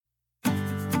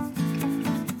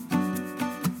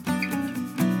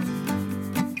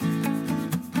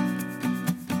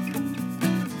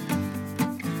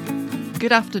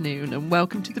Good afternoon and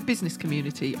welcome to the business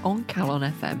community on Calon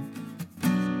FM.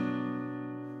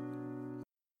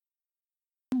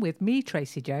 With me,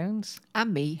 Tracy Jones.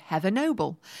 And me, Heather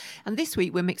Noble. And this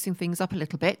week we're mixing things up a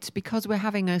little bit because we're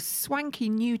having a swanky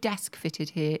new desk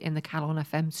fitted here in the Calon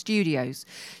FM studios.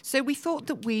 So we thought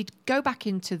that we'd go back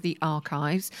into the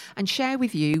archives and share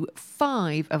with you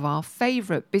 5 of our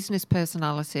favourite business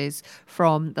personalities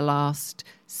from the last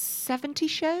 70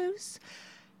 shows.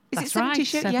 That's it 70 right.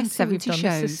 shows? Yes, 70 shows.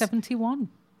 This is 71.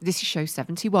 This is show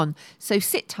 71. So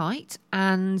sit tight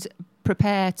and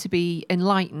prepare to be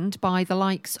enlightened by the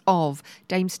likes of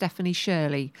Dame Stephanie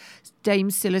Shirley, Dame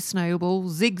Cilla Snowball,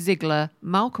 Zig Ziglar,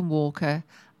 Malcolm Walker,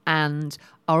 and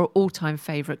our all-time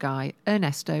favourite guy,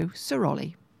 Ernesto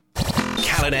Ciroli.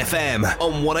 Calon FM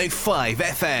on 105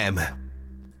 FM.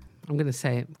 I'm going to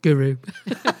say it, Guru.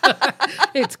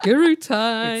 It's Guru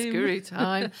time. It's Guru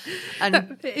time.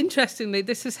 And interestingly,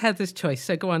 this is Heather's choice.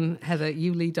 So go on, Heather,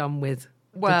 you lead on with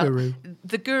the Guru.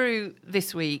 The Guru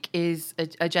this week is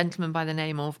a gentleman by the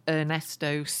name of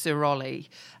Ernesto Ciroli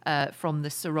from the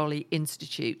Ciroli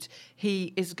Institute.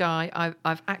 He is a guy,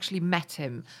 I've actually met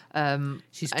him.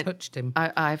 She's touched him.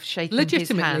 I've shaken his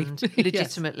hand.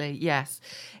 Legitimately, yes.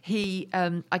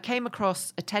 I came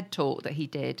across a TED talk that he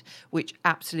did, which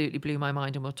absolutely blew my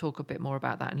mind, and we'll talk a bit more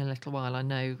about that in a little while. I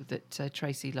know that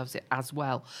Tracy loves it as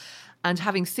well. And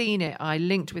having seen it, I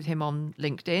linked with him on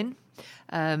LinkedIn.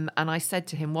 And I said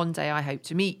to him, one day I hope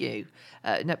to meet you.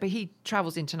 But he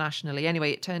travels internationally.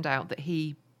 Anyway, it turned out that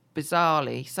he,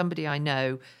 bizarrely, somebody I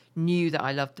know, knew that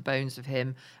I loved the bones of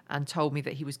him and told me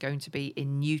that he was going to be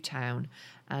in Newtown.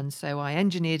 And so I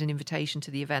engineered an invitation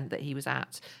to the event that he was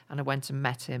at, and I went and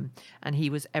met him. And he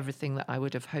was everything that I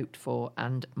would have hoped for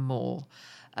and more.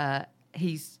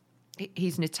 He's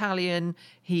an Italian.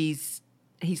 He's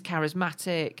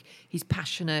charismatic. He's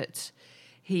passionate.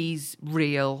 He's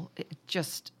real,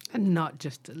 and not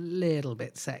just a little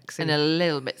bit sexy. And a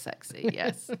little bit sexy,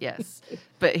 yes, yes.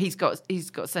 But he's got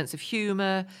a sense of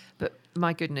humour. But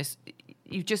my goodness,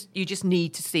 you just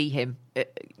need to see him.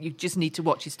 You just need to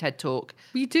watch his TED talk.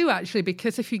 You do actually,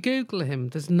 because if you Google him,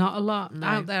 there's not a lot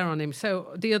out there on him.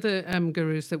 So the other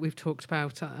gurus that we've talked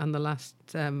about on the last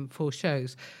 4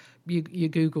 shows. You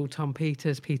Google Tom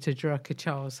Peters, Peter Drucker,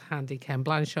 Charles Handy, Ken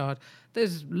Blanchard.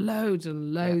 There's loads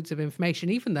and loads of information.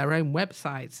 Even their own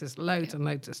websites, there's loads and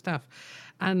loads of stuff.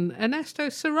 And Ernesto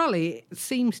Ciroli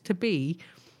seems to be,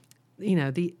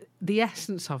 the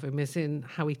essence of him is in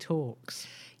how he talks.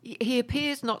 He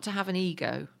appears not to have an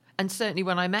ego. And certainly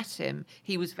when I met him,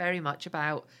 he was very much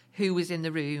about who was in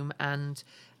the room and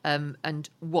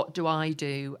what do I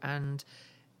do. And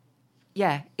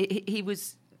yeah, he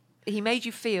made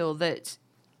you feel that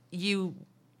you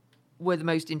were the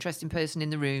most interesting person in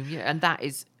the room, and that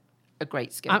is a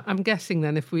great skill. I'm guessing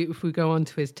then if we go on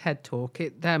to his TED talk,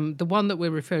 the one that we're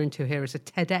referring to here is a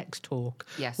TEDx talk,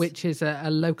 yes, which is a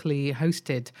locally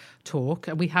hosted talk,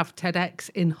 and we have TEDx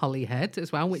in Holyhead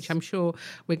as well, which I'm sure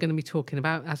we're going to be talking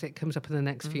about as it comes up in the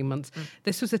next few months.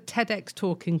 This was a TEDx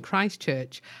talk in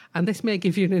Christchurch, and this may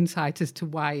give you an insight as to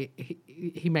why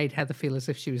he made Heather feel as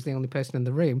if she was the only person in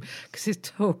the room, because his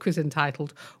talk was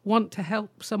entitled "Want to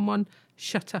Help Someone?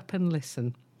 Shut Up and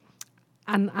Listen."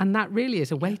 And that really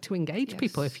is a way to engage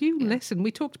people. If you listen,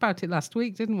 we talked about it last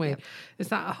week, didn't we? Yep. Is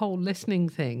that a whole listening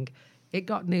thing? It's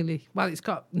got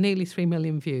nearly 3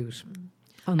 million views.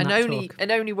 On that talk.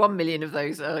 And only 1 million of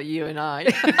those are you and I.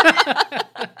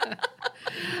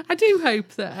 I do hope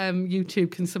that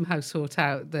YouTube can somehow sort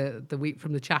out the wheat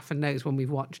from the chaff and knows when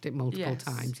we've watched it multiple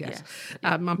times. Yes.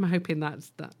 I'm hoping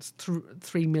that's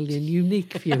 3 million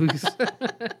unique views.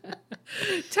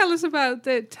 Tell us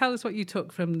what you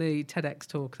took from the TEDx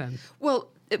talk then. Well,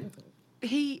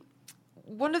 he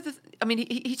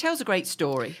tells a great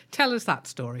story. Tell us that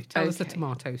story. Tell us the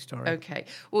tomato story. Okay.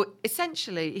 Well,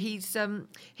 essentially,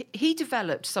 he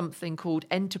developed something called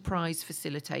enterprise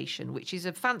facilitation, which is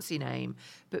a fancy name,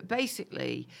 but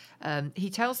basically, he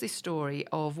tells this story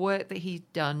of work that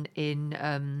he'd done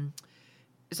in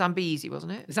Zambezi,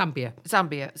 wasn't it? Zambia,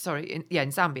 sorry. In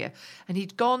Zambia. And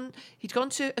he'd gone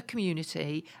to a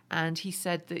community, and he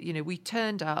said that, we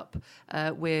turned up,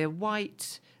 we're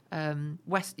white,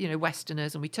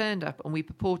 Westerners, and we turned up and we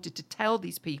purported to tell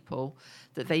these people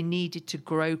that they needed to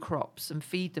grow crops and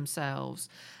feed themselves.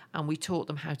 And we taught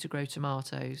them how to grow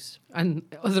tomatoes and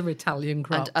other Italian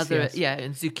crops, and and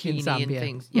zucchini and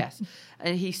things. Yes,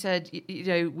 and he said,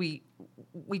 we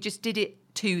just did it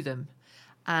to them,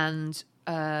 and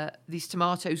these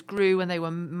tomatoes grew and they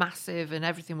were massive and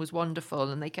everything was wonderful.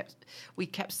 And we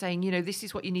kept saying, this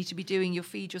is what you need to be doing. You'll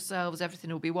feed yourselves.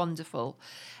 Everything will be wonderful.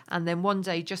 And then one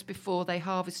day, just before they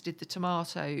harvested the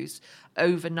tomatoes,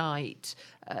 overnight,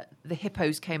 the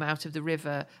hippos came out of the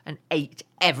river and ate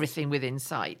everything within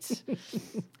sight.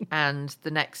 And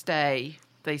the next day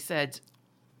they said,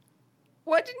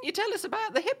 "Why didn't you tell us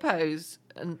about the hippos?"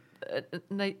 And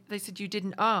they said, "You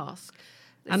didn't ask."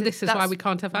 And this is why we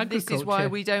can't have agriculture. This is why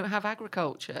we don't have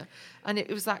agriculture. And it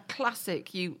was that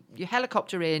classic, you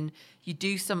helicopter in, you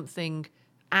do something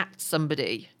at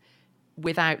somebody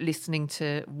without listening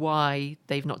to why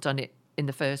they've not done it in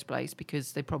the first place,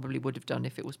 because they probably would have done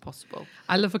if it was possible.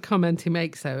 I love a comment he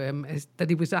makes, though, is that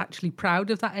he was actually proud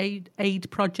of that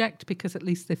aid project because at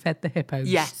least they fed the hippos.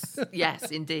 Yes,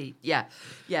 indeed. Yeah.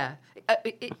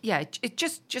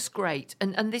 It's just great.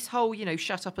 And this whole,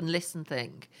 shut up and listen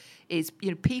thing is,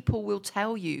 people will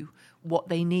tell you what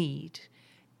they need.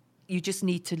 You just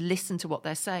need to listen to what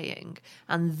they're saying.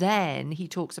 And then he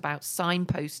talks about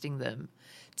signposting them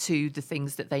to the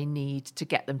things that they need to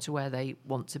get them to where they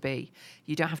want to be.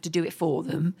 You don't have to do it for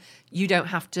them. You don't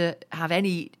have to have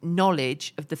any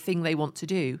knowledge of the thing they want to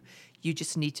do. You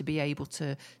just need to be able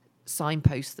to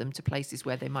signpost them to places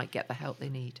where they might get the help they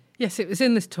need. Yes, it was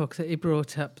in this talk that he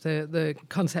brought up the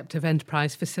concept of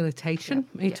enterprise facilitation.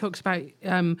 He talks about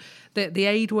the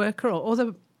aid worker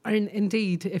or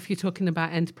indeed, if you're talking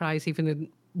about enterprise, even in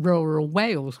rural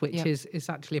Wales, which is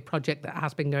actually a project that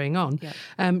has been going on,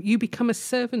 you become a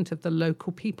servant of the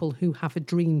local people who have a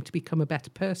dream to become a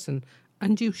better person,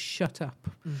 and you shut up.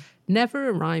 Never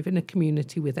arrive in a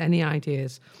community with any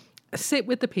ideas. Sit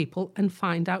with the people and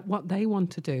find out what they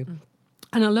want to do.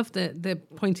 And I love the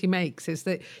point he makes is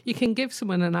that you can give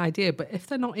someone an idea, but if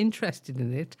they're not interested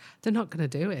in it, they're not going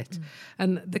to do it.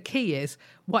 And the key is,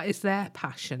 what is their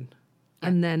passion?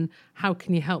 And then how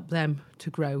can you help them to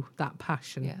grow that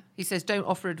passion? Yeah. He says, don't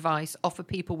offer advice, offer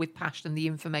people with passion the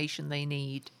information they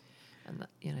need. And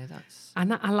that's...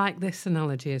 And I like this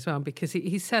analogy as well, because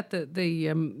he said that the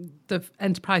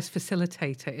enterprise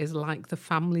facilitator is like the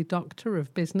family doctor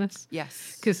of business.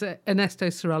 Yes. Because Ernesto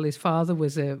Ciroli's father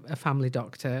was a family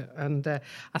doctor, and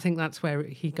I think that's where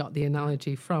he got the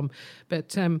analogy from.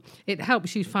 But it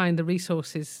helps you find the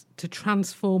resources to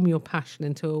transform your passion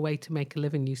into a way to make a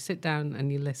living. You sit down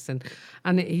and you listen.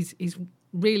 And he's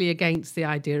really against the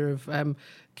idea of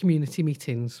community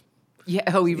meetings. Yeah,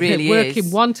 he really is.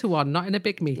 Working one-to-one, not in a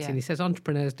big meeting. Yeah. He says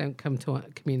entrepreneurs don't come to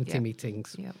community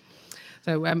meetings. Yeah.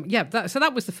 So, so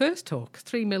that was the first talk,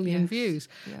 3 million views.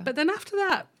 Yeah. But then after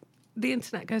that, the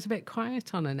internet goes a bit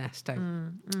quiet on Ernesto.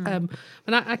 And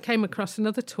I came across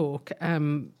another talk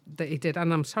that he did,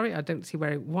 and I'm sorry, I don't see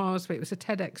where it was, but it was a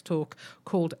TEDx talk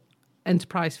called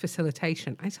Enterprise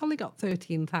Facilitation. It's only got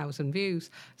 13,000 views.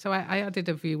 So I added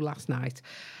a view last night.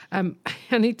 And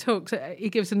he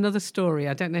gives another story.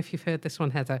 I don't know if you've heard this one,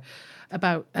 Heather,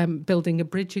 about building a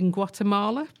bridge in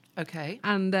Guatemala. Okay.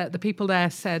 And the people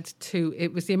there said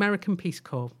it was the American Peace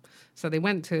Corps. So they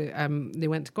went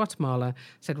to Guatemala,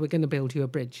 said, we're going to build you a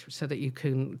bridge so that you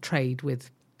can trade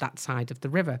with that side of the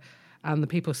river. And the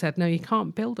people said, no, you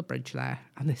can't build a bridge there.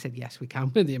 And they said, yes, we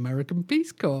can with the American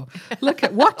Peace Corps. Look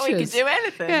at watch us. We can do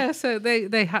anything. Yeah, so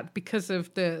they had, because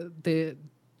of the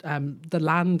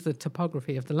land, the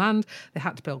topography of the land, they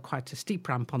had to build quite a steep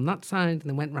ramp on that side, and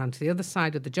then went round to the other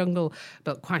side of the jungle,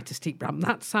 built quite a steep ramp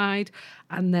that side,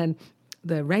 and then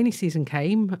the rainy season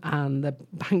came and the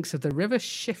banks of the river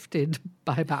shifted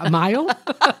by about a mile.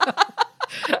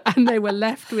 And they were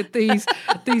left with these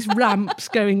ramps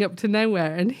going up to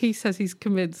nowhere. And he says he's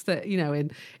convinced that,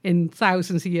 in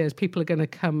thousands of years, people are going to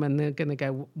come and they're going to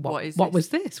go, what was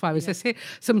this? Why was this here?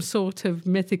 Some sort of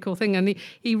mythical thing. And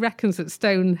he reckons that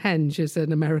Stonehenge is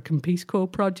an American Peace Corps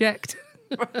project.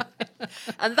 Right.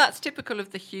 And that's typical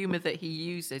of the humour that he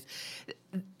uses.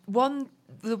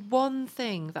 The one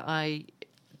thing that I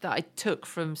took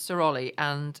from Ciroli,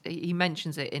 and he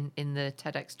mentions it in the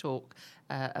TEDx talk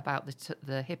about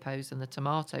the hippos and the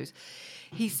tomatoes.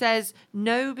 He says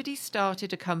nobody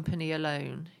started a company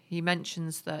alone. He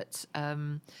mentions that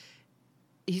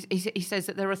he says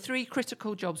that there are 3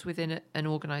 critical jobs within an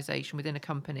organisation, within a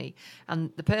company,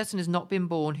 and the person has not been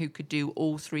born who could do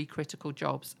all 3 critical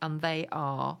jobs, and they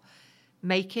are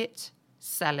make it,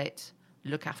 sell it,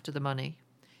 look after the money.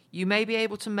 You may be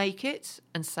able to make it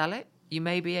and sell it. You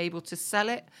may be able to sell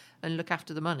it and look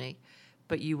after the money,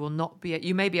 but you will not be.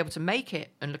 You may be able to make it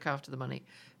and look after the money,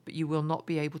 but you will not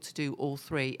be able to do all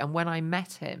 3. And when I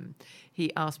met him,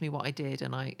 he asked me what I did,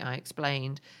 and I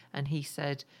explained, and he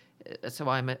said, so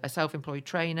I'm a self-employed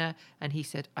trainer, and he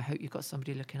said, I hope you've got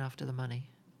somebody looking after the money.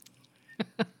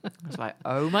 I was like,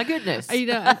 oh my goodness.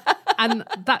 And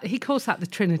that he calls that the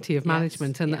Trinity of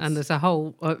management, and there's a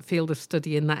whole field of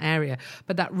study in that area.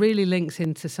 But that really links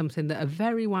into something that a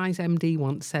very wise MD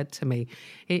once said to me.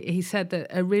 He said that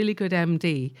a really good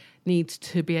MD needs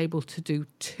to be able to do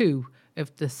 2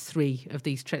 of the 3 of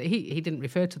these. He didn't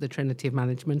refer to the Trinity of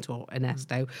management or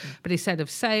Ernesto, but he said of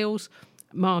sales,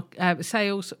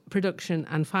 sales, production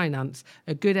and finance,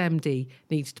 a good MD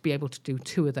needs to be able to do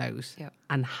 2 of those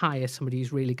and hire somebody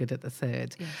who's really good at the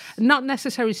 3rd. Yes. Not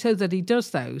necessarily so that he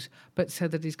does those, but so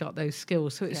that he's got those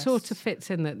skills. So it sort of fits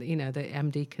in that, the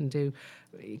MD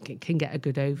can get a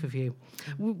good overview.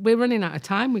 We're running out of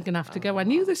time. We're going to have to go. I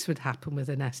knew this would happen with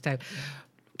Ernesto.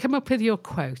 Come up with your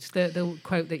quote, the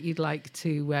quote that you'd like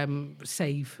to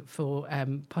save for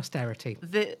posterity.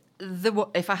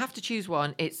 If I have to choose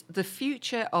one, it's the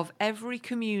future of every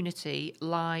community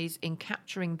lies in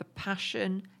capturing the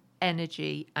passion,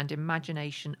 energy and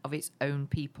imagination of its own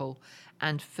people.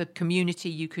 And for community,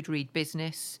 you could read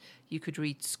business, you could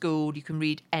read school, you can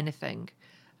read anything.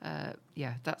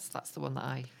 That's the one that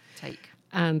I take.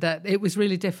 And it was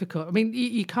really difficult. I mean,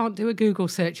 you can't do a Google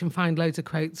search and find loads of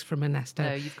quotes from Ernesto.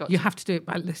 No, you have to do it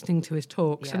by listening to his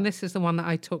talks. Yeah. And this is the one that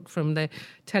I took from the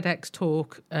TEDx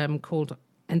talk called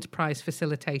Enterprise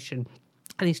Facilitation.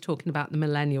 And he's talking about the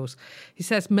millennials. He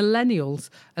says, millennials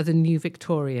are the new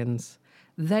Victorians.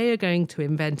 They are going to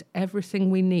invent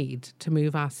everything we need to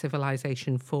move our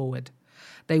civilization forward.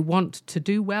 They want to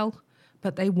do well,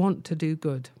 but they want to do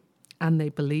good. And they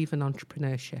believe in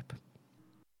entrepreneurship.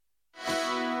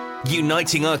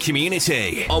 Uniting our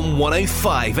community on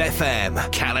 105 FM,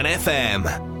 Calon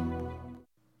FM.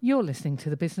 You're listening to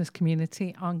the Business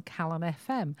Community on Calon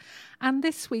FM. And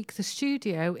this week, the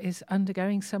studio is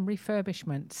undergoing some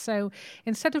refurbishment. So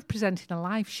instead of presenting a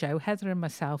live show, Heather and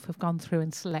myself have gone through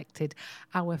and selected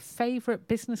our favourite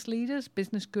business leaders,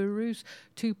 business gurus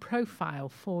to profile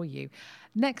for you.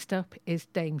 Next up is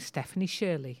Dame Stephanie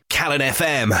Shirley. Calon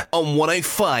FM on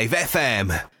 105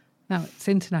 FM. Now, it's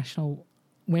International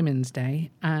Women's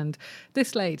Day, and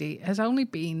this lady has only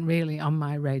been really on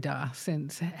my radar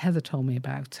since Heather told me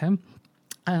about her.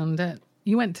 And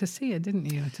you went to see her,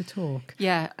 didn't you, to talk?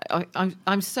 Yeah,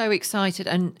 I'm so excited,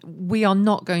 and we are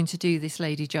not going to do this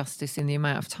lady justice in the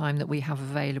amount of time that we have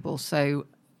available. So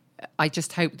I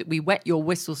just hope that we wet your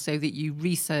whistle so that you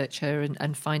research her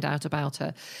and find out about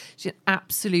her. She's an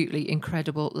absolutely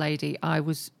incredible lady. I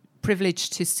was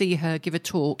privileged to see her give a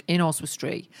talk in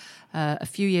Oswestry a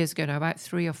few years ago now, about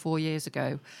 3 or 4 years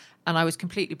ago, and I was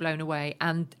completely blown away.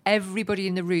 And everybody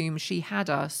in the room, she had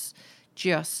us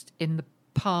just in the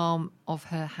palm of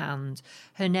her hand.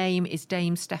 Her name is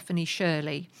Dame Stephanie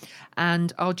Shirley,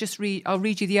 and I'll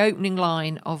read you the opening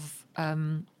line of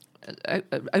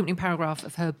opening paragraph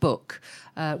of her book,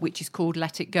 which is called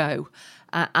Let It Go.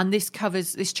 And this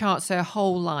charts her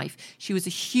whole life. She was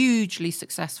is a hugely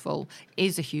successful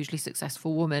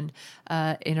woman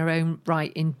in her own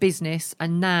right in business.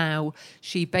 And now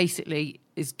she basically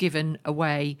is given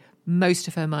away most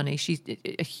of her money. She's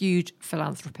a huge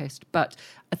philanthropist. But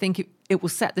I think it will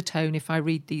set the tone if I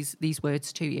read these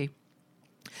words to you.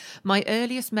 My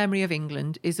earliest memory of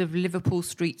England is of Liverpool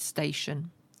Street Station.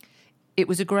 It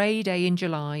was a grey day in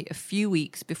July, a few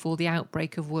weeks before the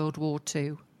outbreak of World War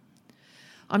II.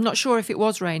 I'm not sure if it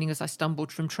was raining as I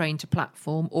stumbled from train to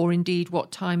platform, or indeed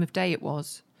what time of day it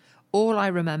was. All I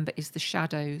remember is the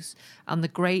shadows and the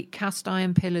great cast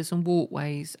iron pillars and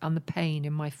walkways and the pain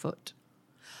in my foot.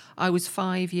 I was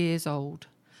 5 years old.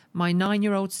 My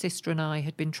 9-year-old sister and I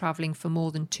had been travelling for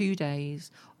more than 2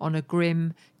 days on a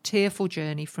grim, tearful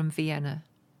journey from Vienna.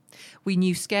 We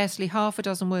knew scarcely half a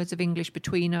dozen words of English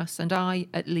between us, and I,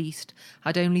 at least,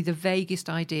 had only the vaguest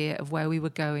idea of where we were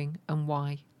going and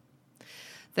why.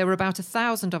 There were about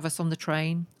 1,000 of us on the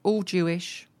train, all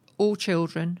Jewish, all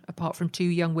children, apart from 2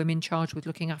 young women charged with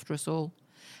looking after us all,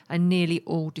 and nearly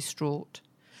all distraught.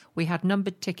 We had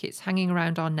numbered tickets hanging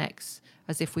around our necks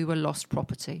as if we were lost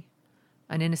property.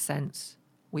 And in a sense,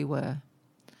 we were.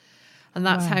 And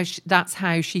that's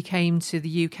how she came to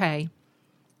the UK.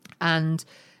 And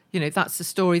that's a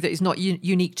story that is not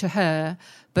unique to her.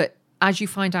 But as you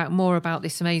find out more about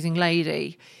this amazing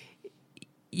lady,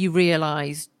 you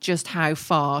realise just how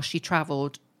far she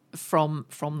travelled from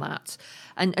that.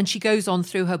 And she goes on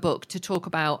through her book to talk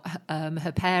about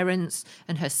her parents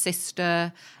and her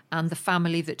sister and the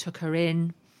family that took her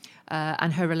in,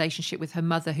 and her relationship with her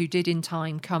mother, who did in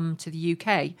time come to the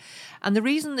UK. And the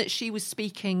reason that she was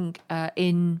speaking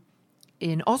in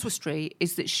Oswestry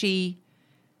is that she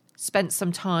spent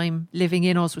some time living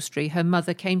in Oswestry. Her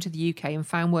mother came to the UK and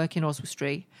found work in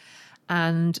Oswestry.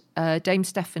 And Dame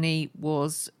Stephanie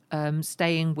was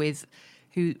staying with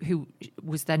who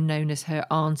was then known as her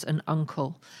aunt and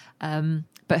uncle.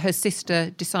 But her sister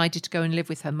decided to go and live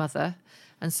with her mother.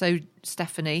 And so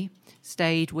Stephanie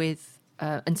stayed with,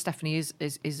 and Stephanie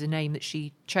is a name that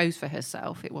she chose for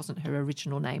herself. It wasn't her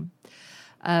original name.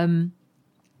 And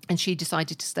she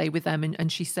decided to stay with them.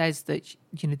 And she says that,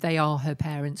 they are her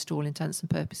parents to all intents and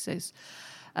purposes.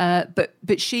 But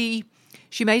she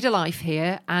made a life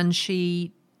here, and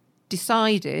she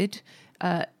decided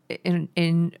in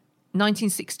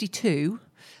 1962,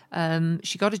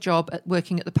 she got a job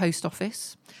working at the post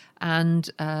office,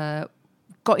 and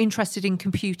got interested in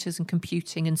computers and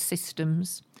computing and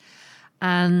systems,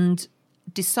 and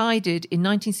decided in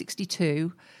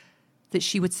 1962 that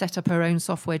she would set up her own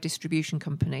software distribution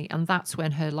company. And that's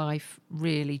when her life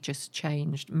really just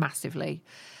changed massively.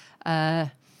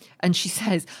 And she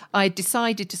says, I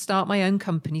decided to start my own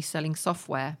company selling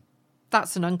software.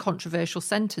 That's an uncontroversial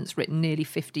sentence written nearly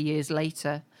 50 years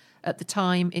later. At the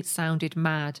time, it sounded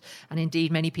mad. And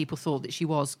indeed, many people thought that she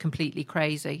was completely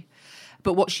crazy.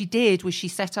 But what she did was she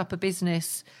set up a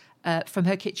business from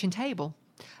her kitchen table.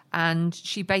 And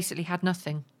she basically had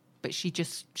nothing, but she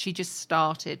just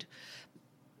started.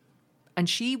 And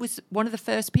she was one of the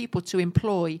first people to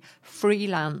employ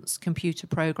freelance computer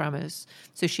programmers.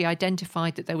 So she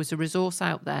identified that there was a resource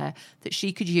out there that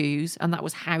she could use, and that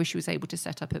was how she was able to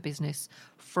set up her business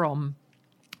from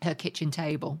her kitchen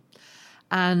table.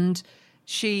 And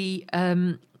she,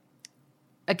 so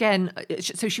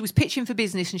she was pitching for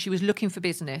business and she was looking for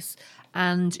business.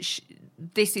 And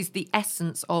this is the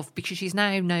essence of, because she's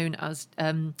now known as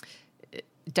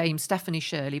Dame Stephanie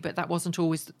Shirley, but that wasn't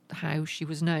always how she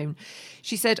was known.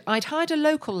 She said, I'd hired a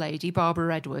local lady,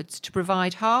 Barbara Edwards, to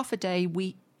provide half a day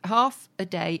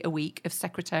a week of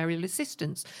secretarial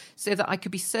assistance so that I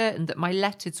could be certain that my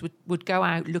letters would go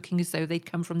out looking as though they'd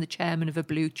come from the chairman of a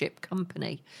blue chip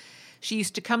company. She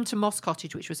used to come to Moss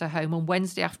Cottage, which was her home, on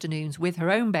Wednesday afternoons with her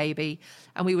own baby,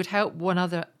 and we would help one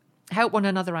another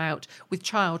out with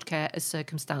childcare as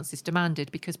circumstances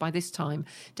demanded, because by this time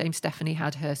Dame Stephanie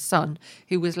had her son,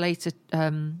 who was later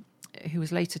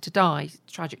to die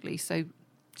tragically. So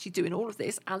she's doing all of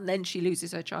this, and then she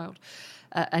loses her child,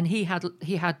 and he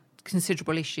had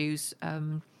considerable issues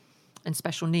and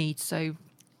special needs. So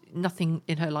nothing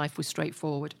in her life was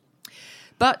straightforward.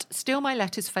 But still my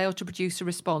letters failed to produce a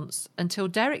response until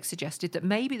Derek suggested that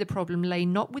maybe the problem lay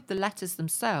not with the letters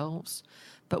themselves,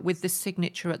 but with the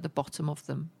signature at the bottom of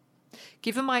them.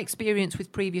 Given my experience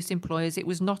with previous employers, it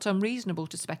was not unreasonable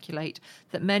to speculate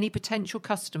that many potential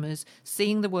customers,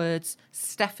 seeing the words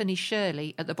Stephanie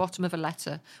Shirley at the bottom of a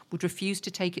letter, would refuse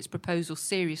to take its proposal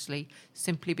seriously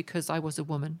simply because I was a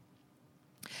woman.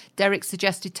 Derek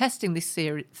suggested testing this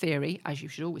theory, as you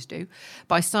should always do,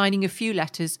 by signing a few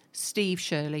letters Steve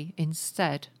Shirley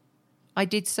instead. I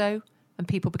did so, and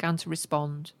people began to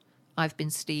respond. I've been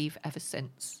Steve ever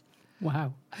since.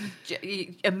 Wow.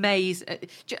 Amazing.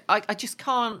 I just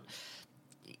can't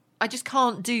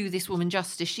do this woman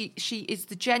justice. She is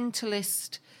the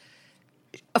gentlest.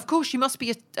 Of course, she must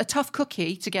be a tough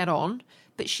cookie to get on,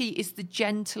 but she is the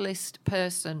gentlest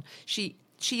person. She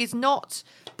is not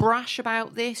brash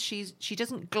about this. She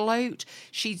doesn't gloat.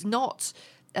 She's not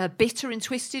bitter and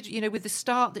twisted. With the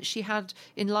start that she had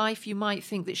in life, you might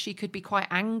think that she could be quite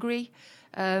angry,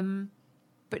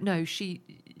 but no, she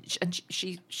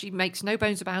makes no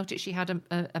bones about it. She had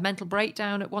a mental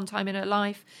breakdown at one time in her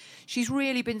life. She's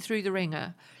really been through the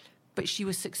ringer, but she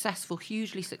was successful,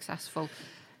 hugely successful.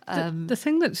 The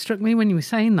thing that struck me when you were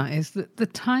saying that is that the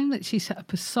time that she set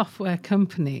up a software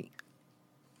company,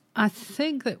 I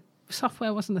think that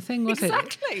software wasn't a thing, was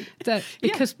exactly. it?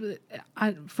 Because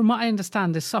from what I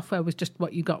understand, the software was just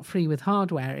what you got free with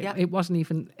hardware. It wasn't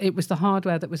even, it was the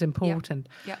hardware that was important.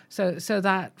 Yeah. So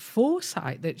that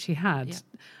foresight that she had,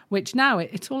 which now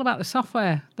it's all about the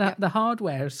software. The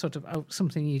hardware is sort of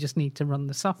something you just need to run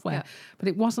the software. Yeah. But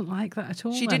it wasn't like that at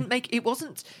all. She didn't make, it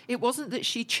wasn't that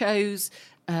she chose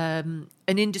an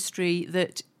industry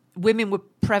that women were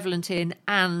prevalent in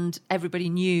and everybody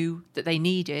knew that they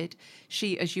needed.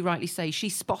 She, as you rightly say, she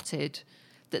spotted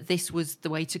that this was the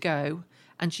way to go,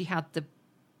 and she had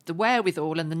the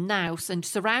wherewithal and the nous, and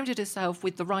surrounded herself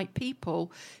with the right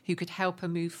people who could help her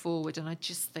move forward. And I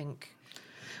just think...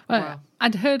 Well,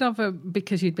 I'd heard of her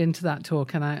because you'd been to that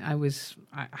talk, and I was,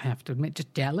 I have to admit,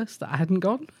 just jealous that I hadn't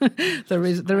gone. There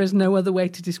is no other way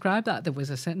to describe that. There was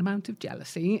a certain amount of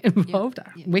jealousy involved.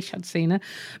 I wish I'd seen her.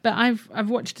 But I've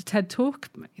watched a TED talk,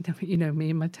 you know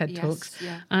me and my TED talks,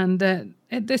 and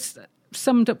this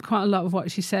summed up quite a lot of what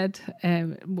she said,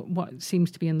 what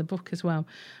seems to be in the book as well.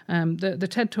 The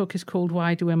TED talk is called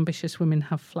Why Do Ambitious Women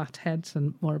Have Flat Heads?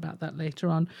 And more about that later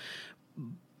on.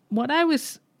 What I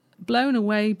was blown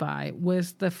away by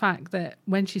was the fact that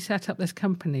when she set up this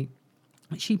company,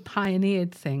 she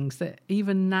pioneered things that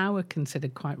even now are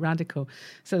considered quite radical.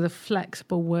 So the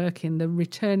flexible working, the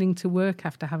returning to work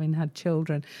after having had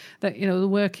children, that, you know, the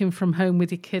working from home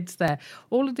with your kids there,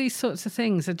 all of these sorts of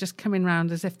things are just coming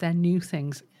around as if they're new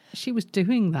things. She was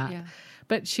doing that,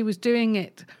 but she was doing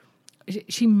it.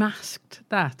 She masked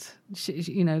that.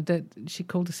 That she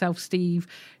called herself Steve.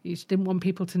 She didn't want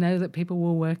people to know that people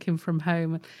were working from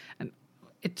home, and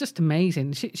it's just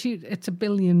amazing. It's a £1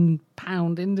 billion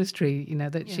industry,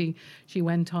 that she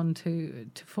went on to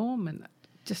form, and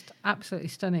just absolutely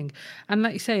stunning. And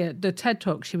like you say, at the TED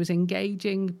Talk, she was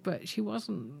engaging, but she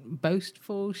wasn't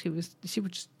boastful. She was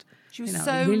just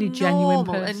so a really genuine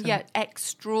person, and yet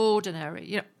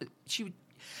extraordinary. She would.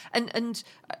 And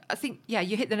I think,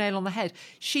 you hit the nail on the head.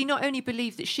 She not only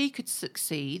believed that she could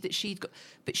succeed,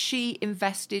 but she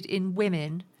invested in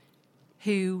women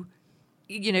who,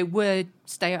 were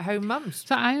stay-at-home mums.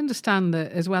 So I understand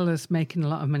that as well as making a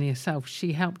lot of money herself,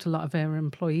 she helped a lot of her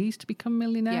employees to become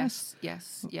millionaires.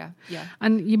 Yes, yeah.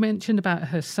 And you mentioned about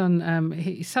her son.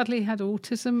 He sadly had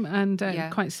autism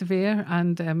and quite severe,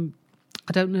 and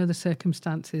I don't know the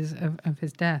circumstances of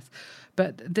his death,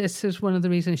 but this is one of the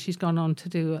reasons she's gone on to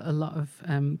do a lot of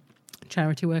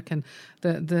charity work and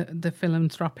the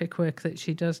philanthropic work that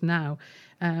she does now.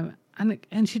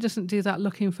 And she doesn't do that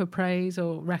looking for praise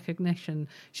or recognition.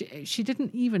 She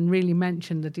didn't even really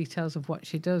mention the details of what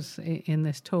she does in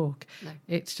this talk. No.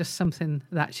 It's just something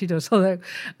that she does. Although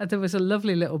there was a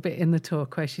lovely little bit in the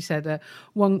talk where she said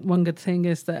one good thing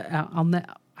is that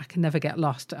I can never get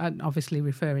lost. I'm obviously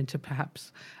referring to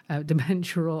perhaps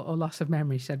dementia or loss of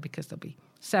memory, she said, because there'll be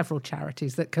several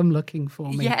charities that come looking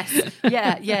for me. Yes,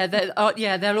 yeah.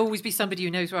 There'll always be somebody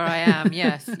who knows where I am.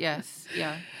 Yes,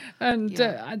 yeah. And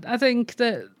I think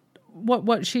that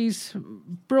what she's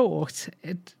brought,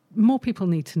 more people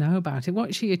need to know about it.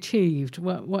 What she achieved,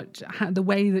 the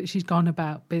way that she's gone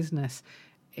about business,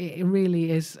 it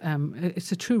really is.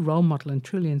 It's a true role model and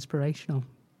truly inspirational.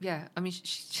 Yeah, I mean,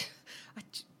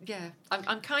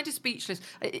 I'm kind of speechless.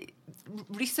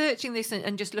 Researching this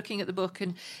and just looking at the book,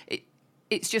 and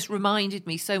it's just reminded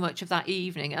me so much of that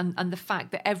evening and the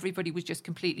fact that everybody was just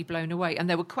completely blown away. And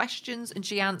there were questions and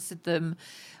she answered them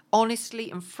honestly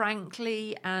and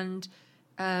frankly, and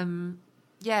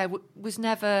was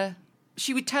never...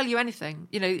 She would tell you anything,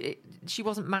 she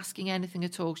wasn't masking anything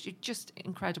at all. She's just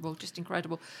incredible.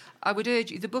 I would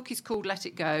urge you, the book is called Let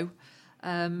It Go.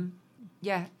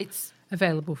 It's...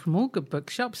 available from all good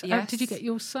bookshops. Yes. Did you get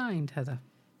yours signed, Heather?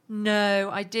 No,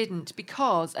 I didn't,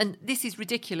 because, and this is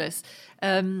ridiculous,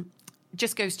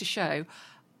 just goes to show,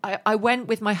 I went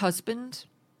with my husband.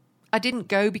 I didn't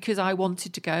go because I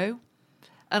wanted to go.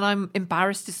 And I'm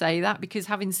embarrassed to say that, because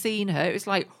having seen her, it was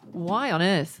like, why on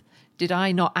earth did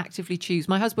I not actively choose?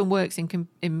 My husband works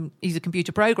he's a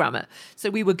computer programmer. So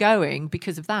we were going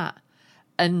because of that.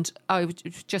 And I was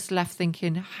just left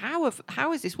thinking, how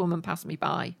has this woman passed me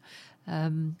by?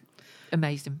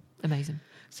 Amazing.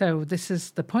 So this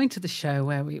is the point of the show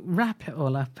where we wrap it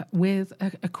all up with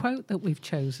a quote that we've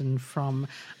chosen from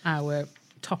our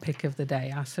topic of the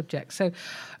day, our subject. So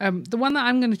the one that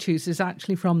I'm going to choose is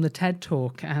actually from the TED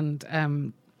Talk, and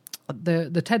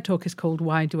the TED Talk is called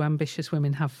 "Why Do Ambitious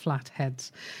Women Have Flat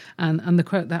Heads?" And the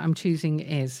quote that I'm choosing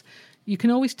is, "You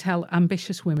can always tell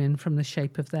ambitious women from the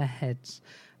shape of their heads.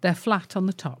 They're flat on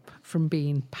the top from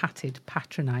being patted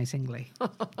patronisingly."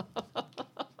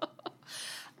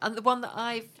 And the one that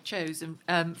I've chosen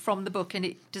from the book, and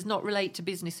it does not relate to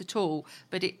business at all,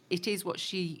 but it is what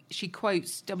she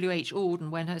quotes W.H. Auden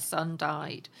when her son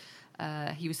died.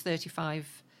 He was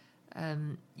 35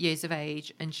 years of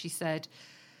age, and she said,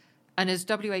 and as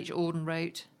W.H. Auden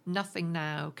wrote, "Nothing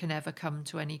now can ever come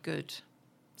to any good."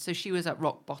 So she was at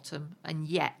rock bottom, and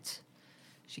yet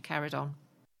she carried on.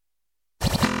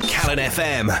 Calon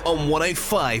FM on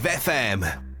 105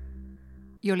 FM.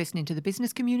 You're listening to The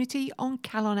Business Community on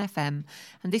Calon FM.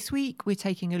 And this week we're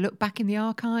taking a look back in the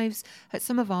archives at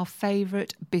some of our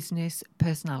favourite business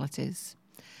personalities.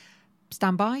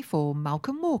 Stand by for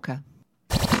Malcolm Walker.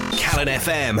 Calon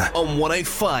FM on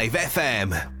 105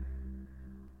 FM.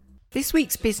 This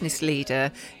week's business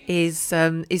leader is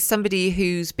somebody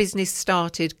whose business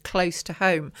started close to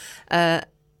home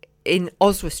in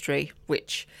Oswestry,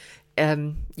 which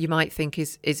you might think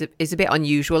is a bit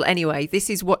unusual. Anyway,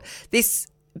 this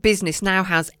business now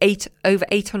has over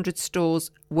 800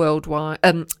 stores worldwide,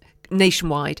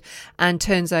 nationwide, and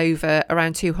turns over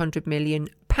around £200 million.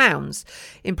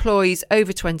 Employs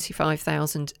over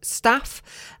 25,000 staff,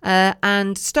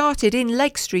 and started in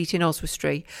Legg Street in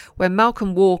Oswestry, where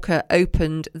Malcolm Walker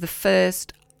opened the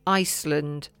first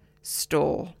Iceland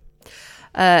store.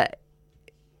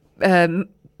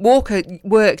 Walker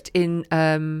worked in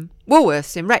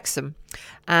Woolworths in Wrexham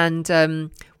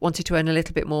and wanted to earn a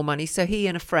little bit more money. So he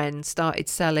and a friend started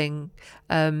selling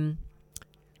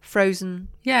frozen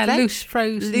veg. loose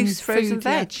frozen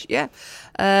veg. Yeah.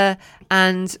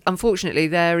 And unfortunately,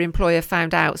 their employer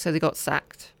found out, so they got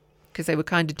sacked because they were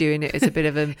kind of doing it as a bit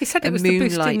of a He said it was moonlight.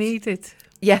 the boost he needed.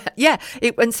 Yeah.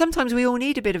 And sometimes we all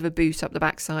need a bit of a boot up the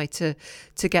backside to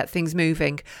get things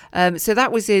moving. So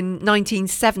that was in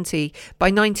 1970.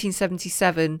 By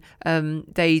 1977,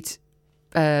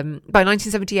 by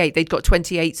 1978, they'd got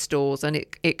 28 stores, and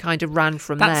it kind of ran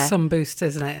from there. That's some boost,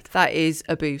 isn't it? That is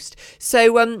a boost.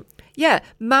 So,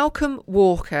 Malcolm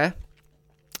Walker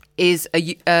is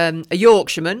a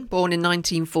Yorkshireman born in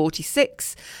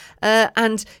 1946.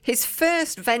 And his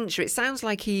first venture, it sounds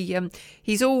like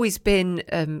he's always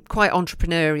been quite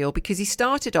entrepreneurial, because he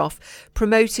started off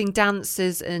promoting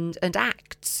dancers and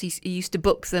acts. He used to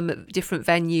book them at different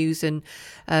venues and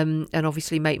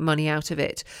obviously make money out of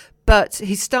it. But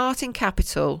his starting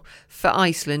capital for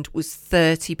Iceland was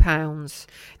 £30.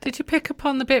 Did you pick up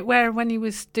on the bit where, when he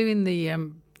was doing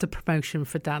the promotion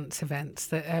for dance events,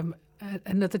 that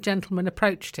another gentleman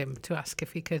approached him to ask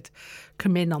if he could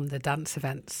come in on the dance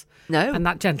events? No. And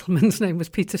that gentleman's name was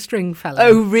Peter Stringfellow.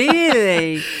 Oh,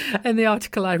 really? In the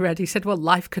article I read, he said, well,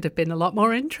 life could have been a lot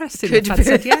more interesting if I'd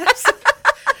said yes.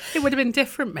 It would have been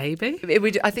different, maybe.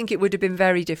 I think it would have been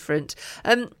very different.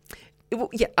 I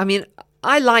mean,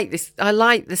 I like this. I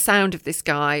like the sound of this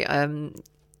guy.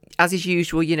 As is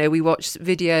usual, we watch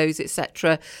videos,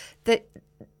 etc. That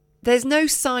there's no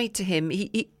side to him.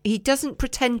 He doesn't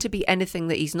pretend to be anything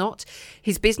that he's not.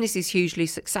 His business is hugely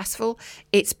successful.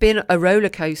 It's been a roller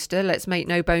coaster. Let's make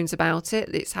no bones about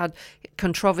it. It's had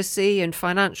controversy and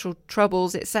financial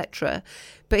troubles, etc.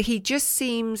 But he just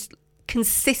seems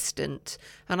consistent,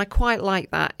 and I quite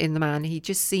like that in the man. He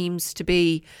just seems to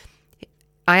be,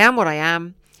 I am what I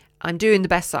am. I'm doing the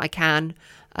best that I can,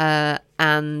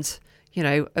 and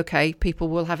okay, people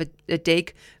will have a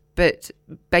dig, but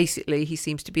basically he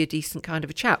seems to be a decent kind of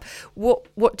a chap.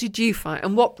 What did you find,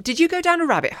 and what did you go down a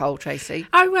rabbit hole, Tracy?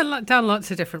 I went down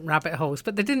lots of different rabbit holes,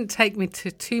 but they didn't take me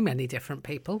to too many different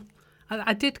people.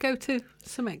 I did go to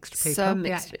some extra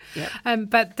people. Yeah.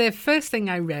 But the first thing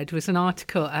I read was an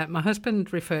article my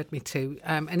husband referred me to,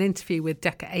 an interview with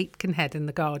Decca Aitkenhead in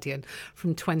The Guardian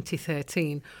from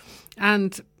 2013.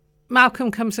 And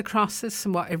Malcolm comes across as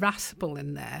somewhat irascible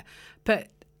in there. But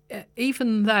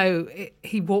even though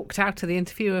he walked out of the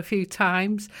interview a few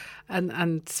times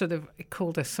and sort of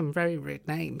called us some very rude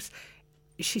names,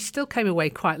 she still came away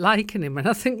quite liking him, and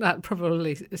I think that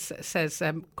probably says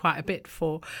quite a bit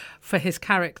for his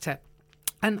character.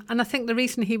 And I think the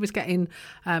reason he was getting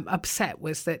upset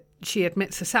was that she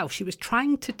admits herself she was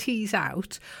trying to tease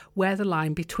out where the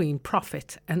line between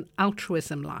profit and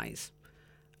altruism lies.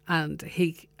 And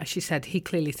she said, he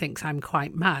clearly thinks I'm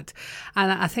quite mad.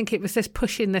 And I think it was this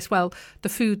pushing this, well, the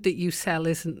food that you sell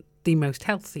isn't the most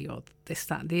healthy, or this,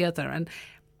 that, and the other. And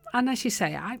as you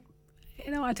say, I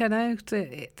don't know.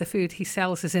 The food he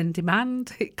sells is in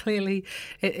demand.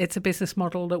 It's a business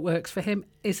model that works for him.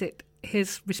 Is it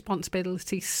his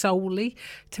responsibility solely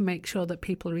to make sure that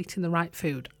people are eating the right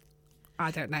food? I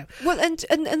don't know. Well,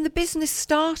 and the business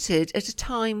started at a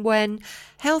time when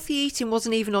healthy eating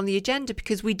wasn't even on the agenda,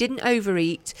 because we didn't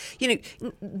overeat.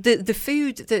 The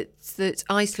food that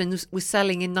Iceland was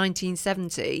selling in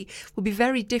 1970 will be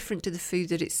very different to the food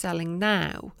that it's selling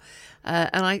now.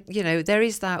 And there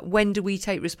is that, when do we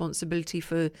take responsibility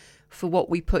for what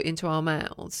we put into our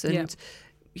mouths? And,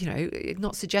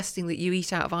 not suggesting that you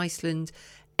eat out of Iceland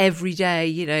every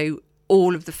day,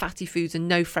 all of the fatty foods and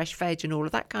no fresh veg and all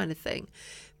of that kind of thing.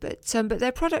 But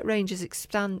their product range has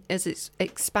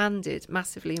expanded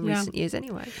massively in recent years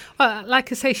anyway. Well,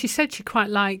 like I say, she said she quite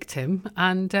liked him,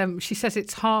 and she says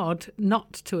it's hard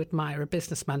not to admire a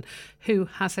businessman who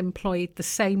has employed the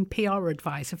same PR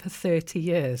advisor for 30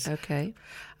 years. Okay.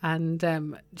 And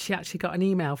she actually got an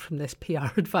email from this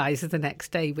PR advisor the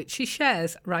next day, which she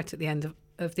shares right at the end of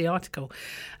the article.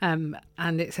 And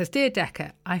it says, "Dear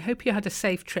Decca, I hope you had a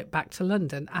safe trip back to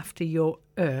London after your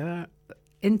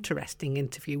interesting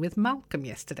interview with Malcolm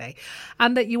yesterday,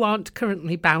 and that you aren't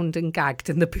currently bound and gagged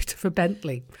in the boot of a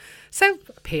Bentley." So,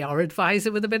 PR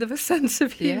advisor with a bit of a sense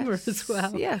of humour as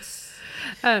well. Yes.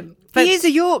 But he is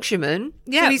a Yorkshireman,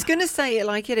 yeah. So he's going to say it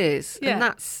like it is. Yeah.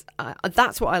 And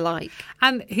that's what I like.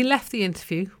 And he left the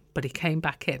interview, but he came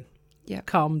back in. Yeah.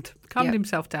 Calmed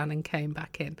himself down and came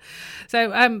back in.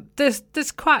 So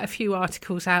there's quite a few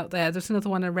articles out there. There's another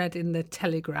one I read in the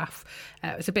Telegraph.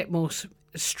 It was a bit more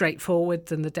straightforward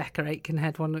than the Decca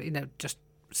Aitkenhead one, just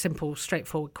simple,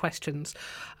 straightforward questions.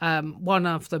 One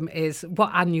of them is,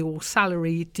 what annual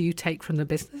salary do you take from the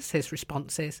business? His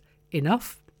response is,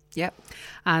 enough. Yep.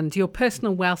 And your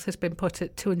personal wealth has been put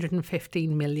at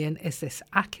 215 million. Is this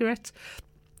accurate?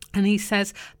 And he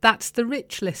says, that's the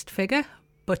rich list figure,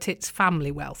 but it's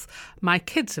family wealth. My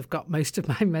kids have got most of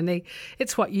my money.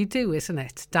 It's what you do, isn't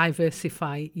it?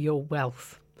 Diversify your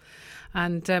wealth.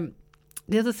 And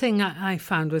the other thing I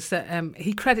found was that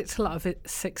he credits a lot of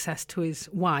success to his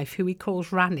wife, who he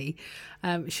calls Rani.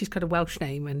 She's got a Welsh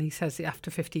name, and he says that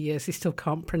after 50 years he still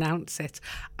can't pronounce it.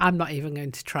 I'm not even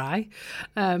going to try.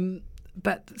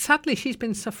 But sadly, she's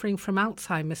been suffering from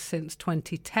Alzheimer's since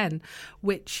 2010,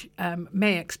 which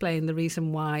may explain the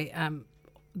reason why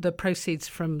the proceeds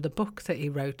from the book that he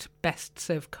wrote, Best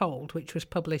Served Cold, which was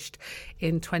published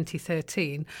in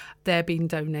 2013, they're being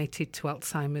donated to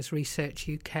Alzheimer's Research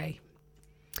UK.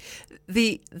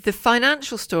 The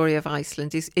financial story of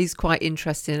Iceland is quite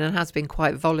interesting and has been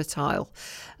quite volatile.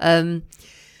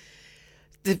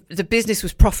 The business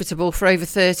was profitable for over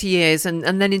 30 years, and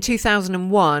then in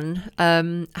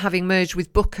 2001, having merged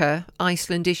with Booker,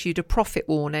 Iceland issued a profit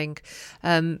warning,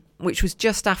 which was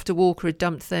just after Walker had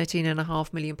dumped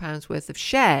 £13.5 million worth of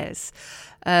shares.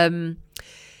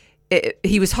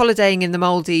 He was holidaying in the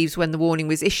Maldives when the warning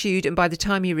was issued, and by the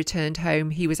time he returned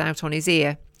home, he was out on his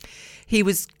ear. He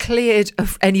was cleared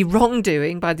of any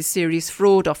wrongdoing by the Serious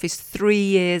Fraud Office 3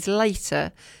 years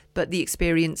later, but the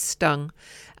experience stung.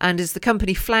 And as the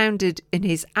company floundered in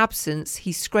his absence,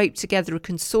 he scraped together a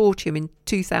consortium in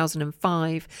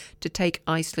 2005 to take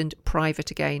Iceland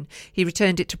private again. He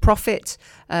returned it to profit,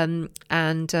 and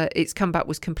its comeback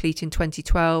was complete in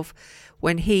 2012,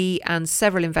 when he and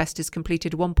several investors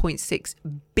completed a £1.6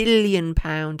 billion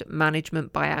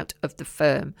management buyout of the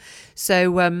firm.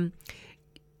 So,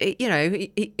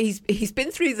 he's been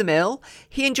through the mill.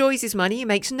 He enjoys his money. He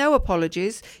makes no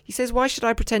apologies. He says, why should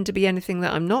I pretend to be anything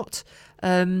that I'm not?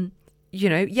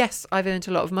 Yes, I've earned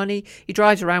a lot of money. He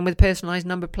drives around with a personalised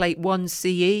number plate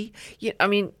 1CE.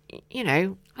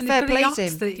 And fair play to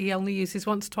him. That he only uses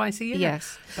once, twice a year.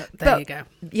 Yes. But there you go.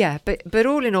 Yeah, but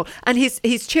all in all, and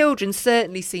his children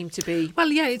certainly seem to be.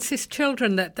 Well, yeah, it's his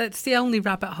children that's the only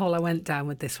rabbit hole I went down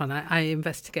with this one. I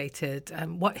investigated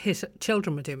what his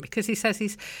children were doing, because he says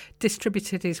he's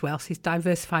distributed his wealth, he's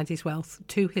diversified his wealth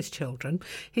to his children.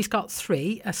 He's got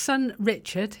 3, a son,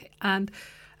 Richard, and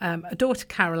a daughter,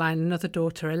 Caroline, another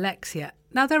daughter, Alexia.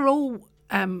 Now, they're all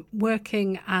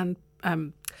working and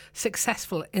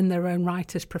successful in their own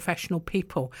right as professional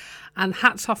people. And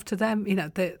hats off to them.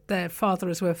 Their father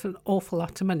is worth an awful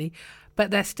lot of money, but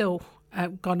they're still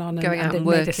gone on and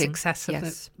made a success of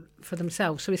it for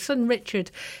themselves. So his son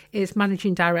Richard is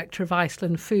managing director of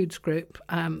Iceland Foods Group,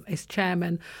 is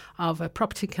chairman of a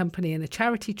property company and a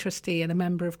charity trustee, and a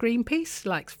member of Greenpeace,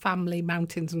 likes family,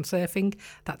 mountains and surfing.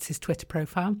 That's his Twitter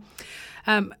profile.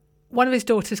 One of his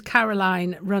daughters,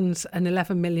 Caroline, runs an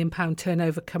 £11 million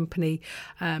turnover company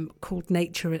called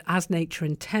As Nature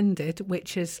Intended,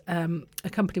 which is a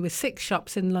company with 6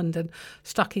 shops in London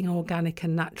stocking organic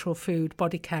and natural food,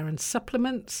 body care and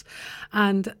supplements.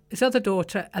 And his other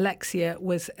daughter, Alexia,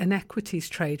 was an equities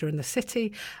trader in the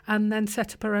city and then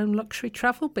set up her own luxury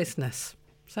travel business.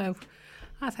 So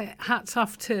I think hats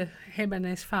off to him and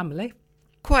his family.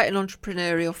 Quite an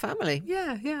entrepreneurial family.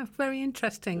 Yeah, very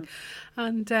interesting.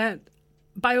 And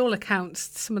by all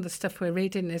accounts, some of the stuff we're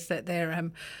reading is that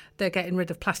they're getting rid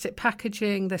of plastic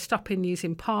packaging. They're stopping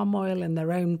using palm oil in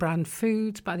their own brand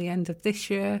foods by the end of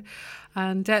this year,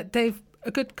 and they've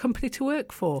a good company to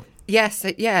work for. Yes,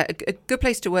 a good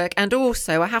place to work. And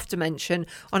also, I have to mention,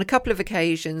 on a couple of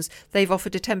occasions, they've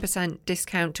offered a 10%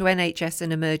 discount to NHS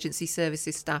and emergency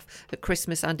services staff at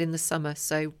Christmas and in the summer.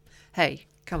 So, hey,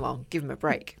 come on, give them a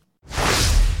break.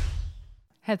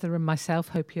 Heather and myself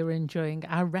hope you're enjoying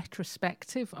our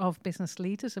retrospective of business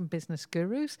leaders and business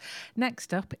gurus.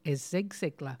 Next up is Zig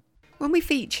Ziglar. When we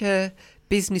feature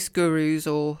business gurus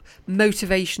or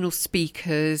motivational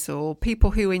speakers or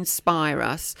people who inspire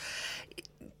us,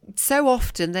 so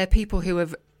often they're people who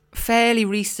have fairly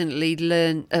recently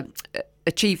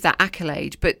achieved that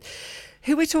accolade. But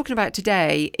who we're talking about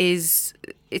today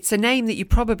it's a name that you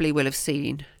probably will have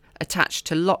seen attached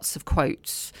to lots of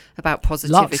quotes about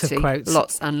positivity. Lots of quotes.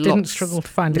 Lots and lots. Didn't struggle to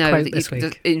find a quote this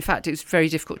week. In fact, it was very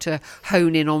difficult to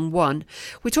hone in on one.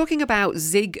 We're talking about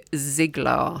Zig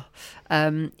Ziglar.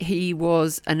 He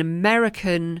was an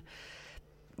American,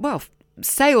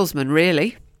 salesman,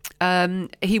 really.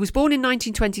 He was born in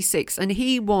 1926, and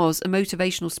he was a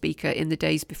motivational speaker in the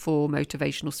days before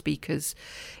motivational speakers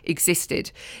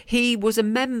existed. He was a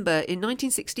member in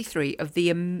 1963 of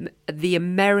the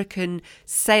American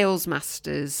Sales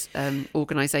Masters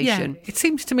organisation. Yeah, it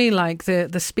seems to me like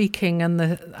the speaking and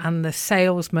the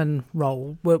salesman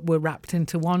role were wrapped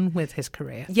into one with his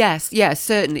career. Yes,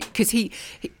 certainly, because he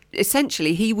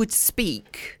essentially he would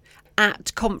speak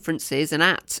at conferences and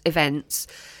at events,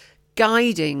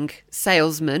 guiding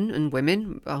salesmen and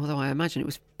women, although I imagine it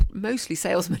was mostly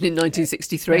salesmen in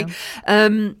 1963,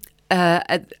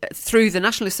 through the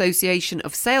National Association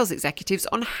of Sales Executives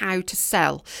on how to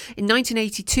sell. In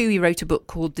 1982, he wrote a book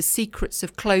called The Secrets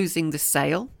of Closing the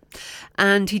Sale.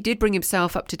 And he did bring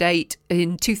himself up to date.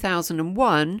 In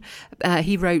 2001,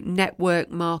 he wrote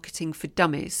Network Marketing for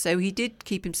Dummies. So he did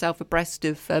keep himself abreast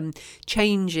of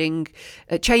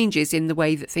changes in the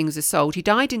way that things are sold. He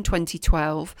died in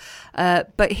 2012,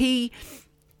 but he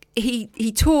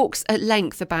talks at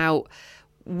length about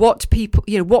what people,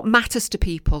 what matters to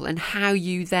people, and how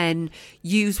you then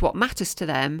use what matters to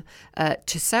them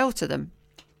to sell to them.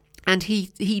 And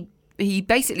he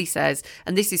basically says,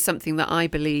 and this is something that I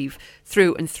believe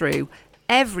through and through,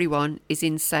 everyone is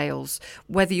in sales,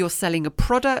 whether you're selling a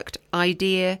product,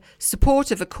 idea, support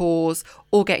of a cause,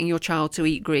 or getting your child to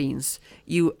eat greens.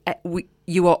 You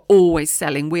are always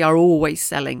selling. We are always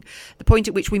selling. The point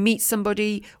at which we meet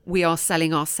somebody, we are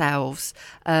selling ourselves.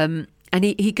 And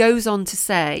he goes on to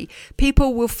say,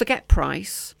 people will forget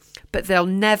price, but they'll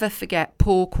never forget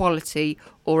poor quality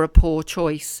or a poor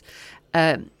choice.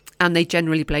 And they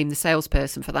generally blame the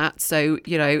salesperson for that. So,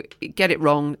 get it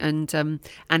wrong and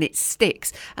it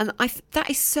sticks. And that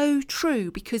is so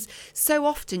true, because so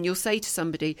often you'll say to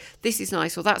somebody, this is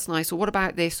nice, or that's nice, or what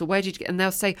about this, or where did you get? And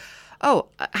they'll say, oh,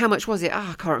 how much was it?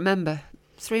 I can't remember.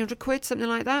 300 quid, something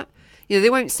like that.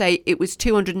 They won't say it was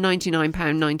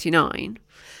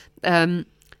 £299.99.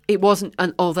 It wasn't,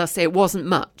 or they'll say it wasn't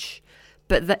much.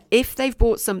 But that if they've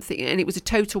bought something and it was a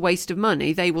total waste of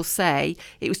money, they will say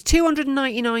it was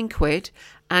 299 quid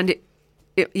and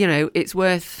it's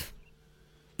worth,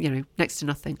 next to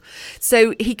nothing.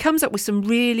 So he comes up with some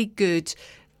really good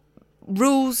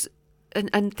rules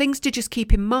and things to just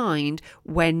keep in mind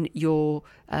when you're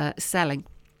selling.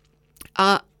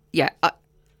 I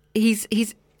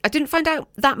didn't find out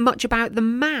that much about the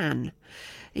man.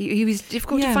 He was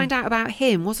difficult to find out about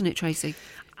him, wasn't it, Tracy?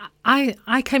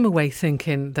 I came away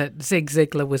thinking that Zig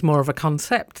Ziglar was more of a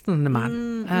concept than the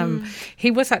man. He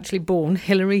was actually born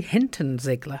Hillary Hinton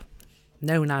Ziglar,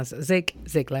 known as Zig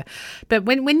Ziglar. But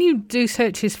when you do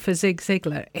searches for Zig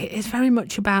Ziglar, it is very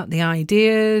much about the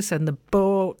ideas and the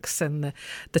books and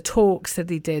the talks that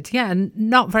he did. Yeah, and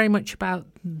not very much about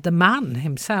the man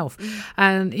himself.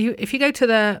 And if you go to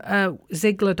the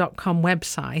Ziglar.com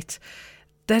website,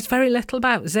 there's very little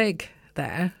about Zig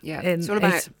there. Yeah, it's all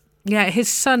about... his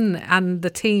son and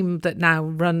the team that now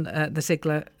run the Zig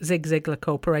Ziglar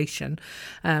Corporation.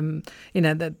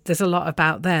 There's a lot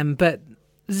about them, but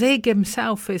Zig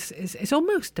himself is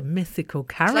almost a mythical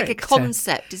character. It's like a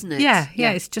concept, isn't it? Yeah,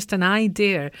 it's just an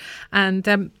idea.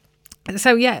 And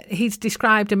he's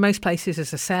described in most places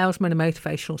as a salesman, a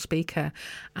motivational speaker,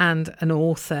 and an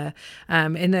author.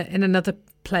 In another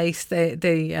place, they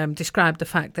described the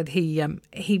fact that he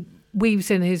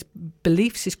weaves in his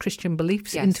beliefs, his Christian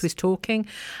beliefs, into his talking,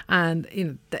 and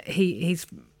he's.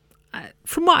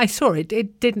 From what I saw,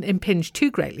 it didn't impinge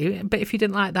too greatly. But if you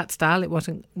didn't like that style, it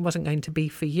wasn't going to be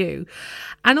for you.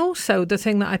 And also, the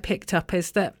thing that I picked up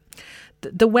is that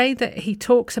the way that he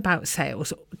talks about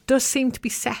sales does seem to be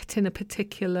set in a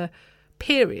particular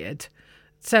period.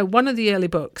 So one of the early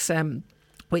books,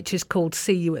 which is called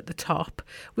See You at the Top,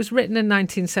 was written in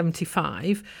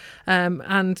 1975.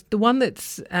 And the one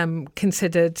that's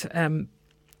considered, sort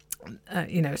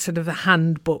of a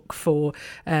handbook for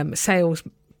sales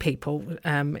people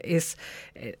it's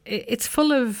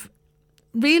full of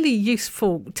really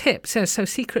useful tips. So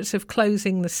Secrets of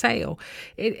Closing the Sale.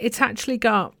 It's actually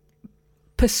got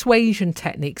persuasion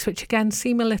techniques, which again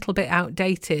seem a little bit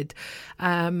outdated.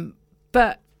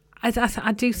 But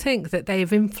I do think that they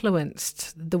have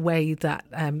influenced the way that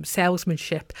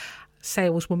saleswomanship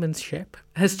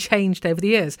has changed over the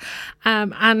years.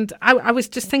 And I was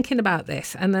just thinking about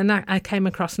this, and then I came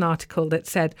across an article that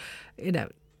said,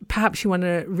 perhaps you want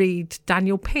to read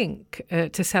Daniel Pink,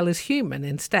 To Sell as Human,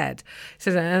 instead.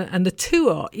 So, and the two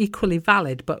are equally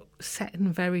valid, but set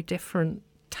in very different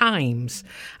times.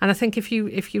 And I think if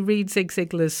you read Zig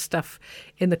Ziglar's stuff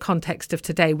in the context of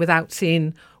today without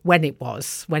seeing when it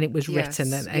was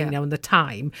written and and the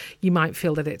time, you might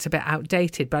feel that it's a bit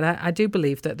outdated. But I do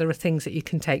believe that there are things that you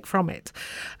can take from it.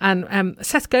 And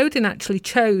Seth Godin actually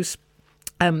chose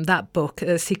that book,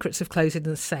 Secrets of Closing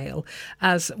the Sale,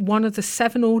 as one of the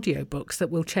 7 audiobooks that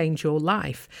will change your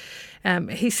life.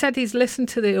 He said he's listened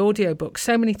to the audiobook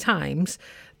so many times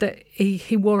that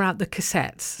he wore out the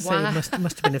cassettes. Wow. So it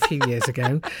must have been a few years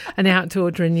ago, and he had to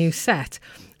order a new set.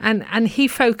 And he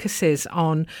focuses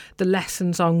on the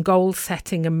lessons on goal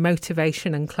setting and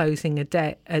motivation and closing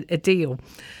a deal.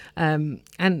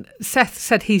 And Seth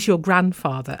said he's your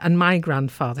grandfather and my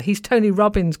grandfather. He's Tony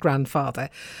Robbins'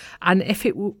 grandfather. And if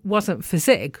it wasn't for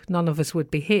Zig, none of us would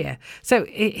be here. So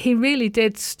he really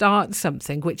did start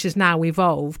something which has now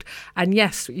evolved. And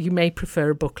yes, you may prefer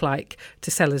a book like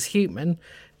To Sell as Human,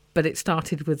 but it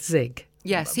started with Zig.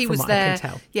 Yes, he was there.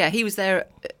 Yeah, he was there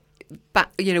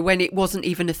back, when it wasn't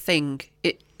even a thing.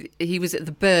 He was at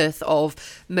the birth of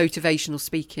motivational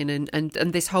speaking and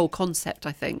this whole concept,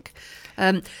 I think.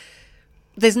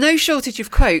 There's no shortage of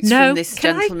quotes from this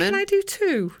gentleman. Can I do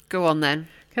 2? Go on then.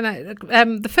 Can I?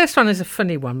 The first one is a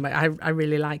funny one, but I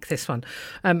really like this one.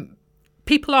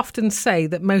 People often say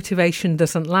that motivation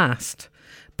doesn't last,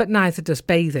 but neither does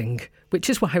bathing, which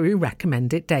is why we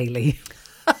recommend it daily.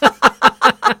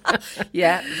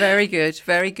 Yeah, very good,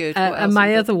 very good. And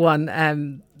my other one,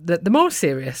 the more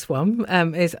serious one,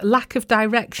 is lack of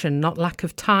direction, not lack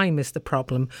of time is the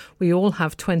problem. We all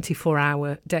have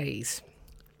 24-hour days.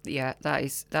 Yeah, that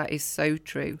is so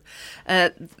true.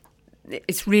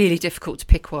 It's really difficult to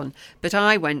pick one, but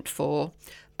I went for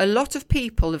a lot of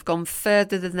people have gone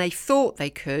further than they thought they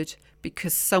could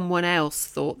because someone else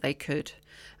thought they could.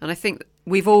 And I think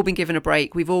we've all been given a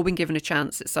break. We've all been given a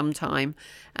chance at some time.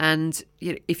 And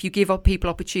if you give people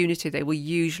opportunity, they will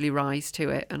usually rise to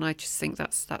it. And I just think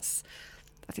that's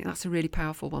a really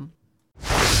powerful one.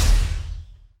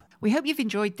 We hope you've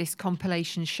enjoyed this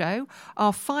compilation show.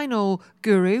 Our final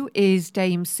guru is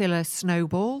Dame Scilla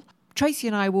Snowball. Tracy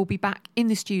and I will be back in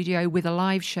the studio with a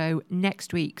live show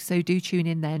next week, so do tune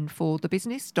in then for the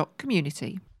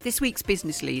business.community. This week's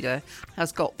business leader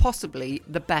has got possibly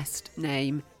the best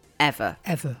name ever.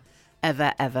 Ever.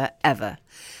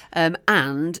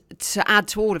 And to add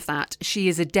to all of that, she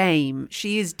is a dame.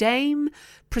 She is Dame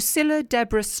Priscilla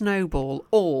Deborah Snowball,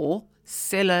 or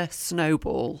Scilla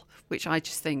Snowball, which I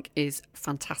just think is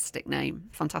fantastic name.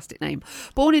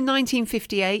 Born in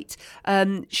 1958,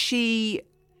 she,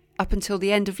 up until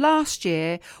the end of last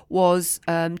year, was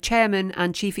chairman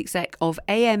and chief exec of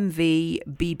AMV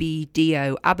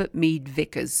BBDO, Abbott Mead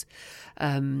Vickers,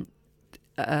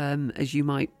 as you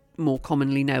might more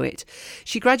commonly know it.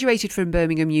 She graduated from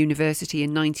Birmingham University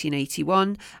in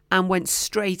 1981 and went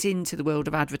straight into the world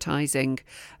of advertising,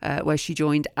 where she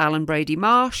joined Alan Brady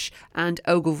Marsh and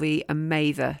Ogilvy and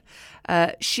Mather.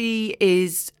 She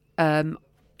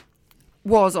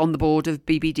was on the board of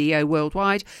BBDO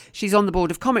Worldwide. She's on the board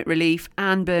of Comic Relief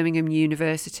and Birmingham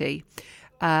University,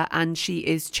 and she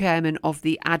is chairman of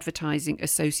the Advertising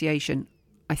Association,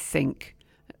 I think.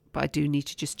 But I do need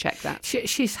to just check that.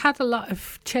 She's had a lot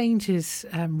of changes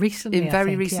recently. In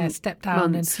very recent stepped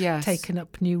down months, and yes. taken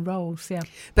up new roles. Yeah,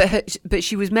 but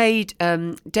she was made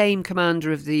Dame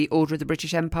Commander of the Order of the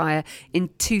British Empire in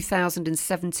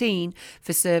 2017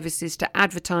 for services to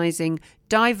advertising,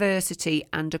 diversity,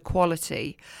 and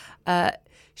equality.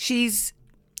 She's.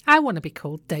 I want to be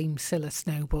called Dame Scilla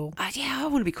Snowball. I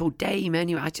want to be called Dame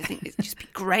anyway. I just think it'd just be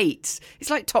great. It's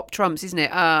like top trumps, isn't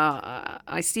it?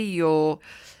 I see your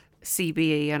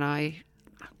CBE and I...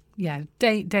 Yeah,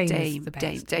 Dame is the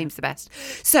best. Dame's the best.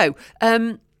 So,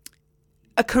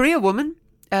 a career woman,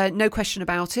 no question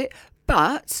about it.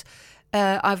 But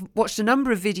I've watched a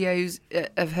number of videos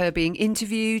of her being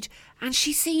interviewed, and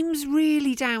she seems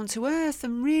really down to earth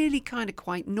and really kind of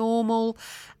quite normal.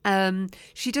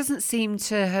 She doesn't seem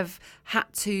to have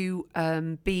had to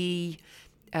be,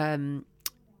 a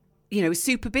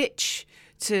super bitch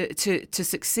to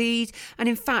succeed. And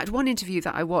in fact, one interview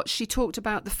that I watched, she talked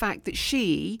about the fact that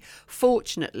she,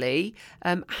 fortunately,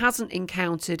 hasn't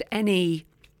encountered any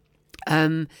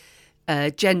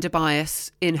gender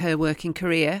bias in her working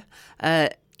career.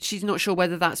 She's not sure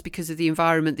whether that's because of the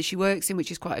environment that she works in,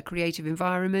 which is quite a creative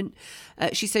environment.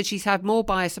 She said she's had more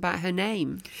bias about her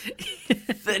name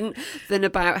than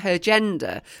about her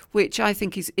gender, which I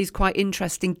think is quite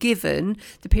interesting given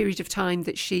the period of time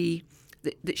that she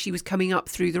was coming up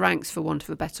through the ranks, for want of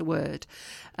a better word.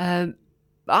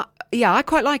 I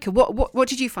quite like her. What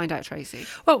did you find out, Tracy?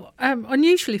 Well,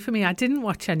 unusually for me, I didn't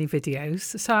watch any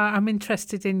videos, so I'm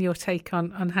interested in your take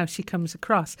on how she comes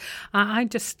across. I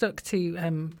just stuck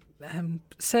to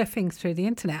surfing through the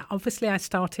internet. Obviously, I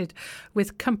started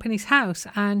with Companies House,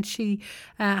 and she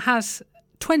has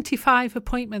 25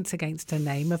 appointments against her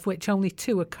name, of which only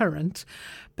 2 are current.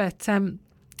 But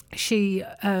she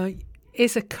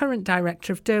is a current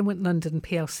director of Derwent London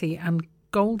PLC and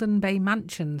Golden Bay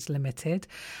Mansions Limited,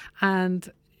 and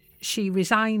she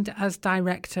resigned as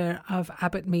director of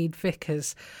Abbott Mead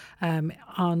Vickers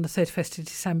on the 31st of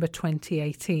December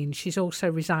 2018. She's also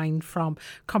resigned from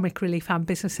Comic Relief and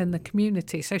Business in the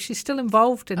Community. So she's still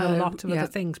involved in a lot of other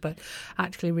things, but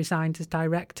actually resigned as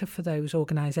director for those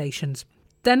organisations.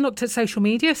 Then looked at social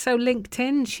media. So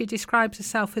LinkedIn, she describes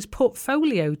herself as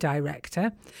portfolio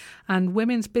director and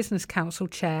Women's Business Council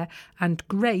chair and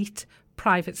great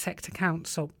private sector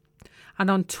council. And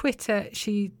on Twitter,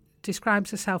 she describes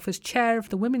herself as chair of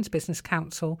the Women's Business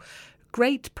Council,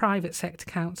 great private sector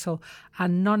council,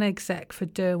 and non-exec for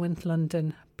Derwent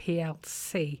London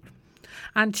PLC.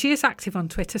 And she is active on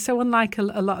Twitter. So unlike a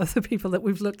lot of the people that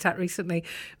we've looked at recently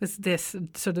with this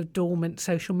sort of dormant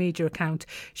social media account,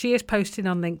 she is posting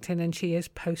on LinkedIn and she is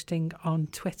posting on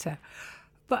Twitter.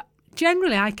 But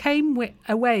generally, I came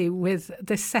away with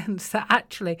this sense that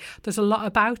actually there's a lot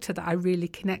about her that I really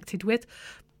connected with,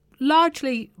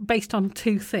 largely based on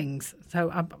 2 things.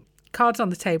 So cards on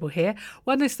the table here.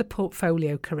 One is the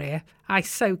portfolio career. I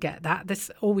so get that. This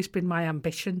has always been my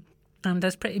ambition, and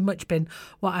has pretty much been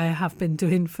what I have been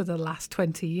doing for the last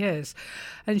 20 years.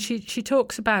 And she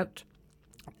talks about,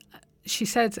 she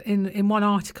said in one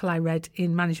article I read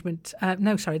in Management,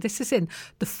 this is in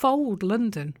The Fold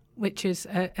London, which is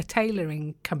a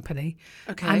tailoring company.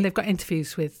 Okay. And they've got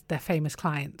interviews with their famous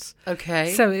clients.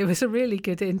 Okay. So it was a really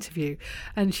good interview.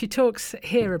 And she talks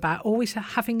here about always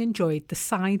having enjoyed the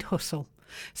side hustle.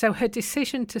 So her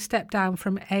decision to step down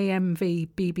from AMV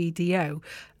BBDO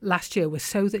last year was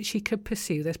so that she could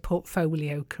pursue this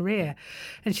portfolio career.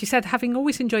 And she said, having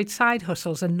always enjoyed side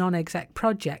hustles and non-exec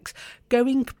projects,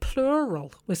 going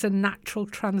plural was a natural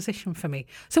transition for me.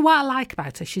 So what I like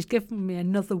about her, she's given me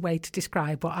another way to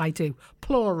describe what I do.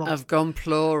 Plural. I've gone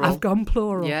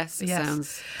plural. Yes.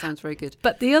 Sounds very good.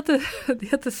 But the other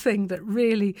thing that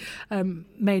really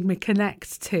made me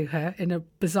connect to her in a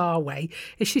bizarre way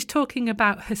is she's talking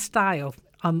about her style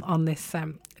on this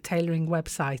tailoring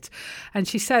website. And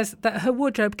she says that her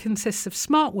wardrobe consists of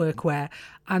smart workwear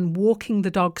and walking the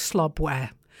dog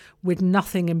slobwear with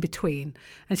nothing in between.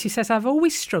 And she says, I've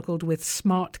always struggled with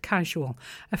smart casual,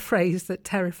 a phrase that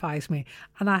terrifies me.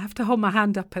 And I have to hold my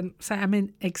hand up and say I'm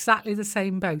in exactly the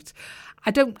same boat. I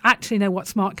don't actually know what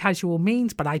smart casual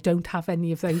means, but I don't have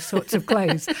any of those sorts of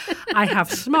clothes. I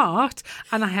have smart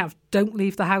and I have don't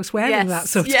leave the house wearing that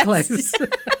sort of clothes.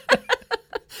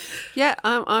 Yeah,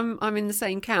 I'm in the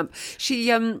same camp.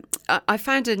 She, I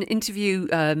found an interview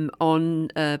on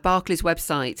Barclays'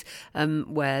 website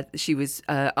where she was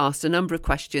asked a number of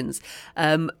questions.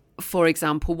 For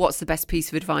example, what's the best piece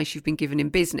of advice you've been given in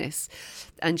business?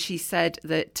 And she said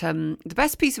that the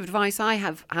best piece of advice I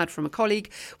have had from a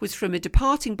colleague was from a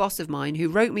departing boss of mine who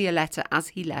wrote me a letter as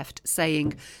he left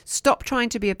saying, stop trying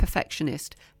to be a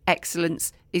perfectionist.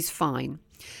 Excellence is fine.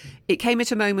 It came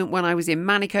at a moment when I was in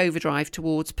manic overdrive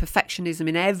towards perfectionism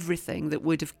in everything that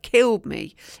would have killed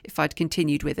me if I'd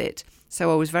continued with it.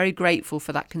 So I was very grateful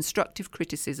for that constructive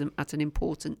criticism at an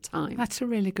important time. That's a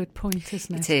really good point,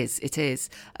 isn't it? It is.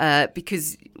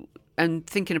 Because, and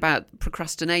thinking about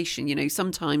procrastination,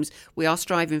 sometimes we are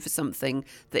striving for something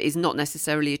that is not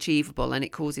necessarily achievable and it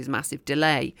causes massive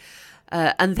delay.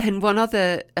 And then one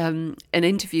other, an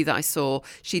interview that I saw,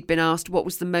 she'd been asked what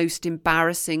was the most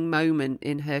embarrassing moment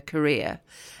in her career.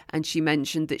 And she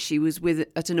mentioned that she was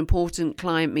at an important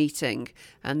client meeting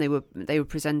and they were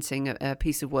presenting a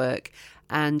piece of work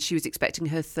and she was expecting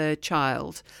her 3rd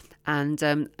child.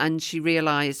 And she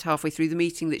realised halfway through the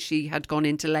meeting that she had gone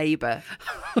into labour,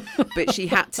 but she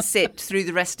had to sit through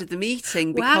the rest of the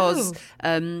meeting because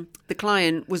the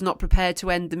client was not prepared to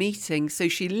end the meeting. So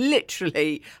she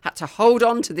literally had to hold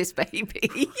on to this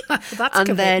baby That's and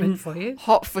then for you.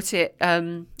 hot-foot it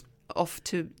off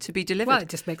to be delivered. Well, it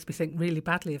just makes me think really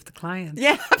badly of the client.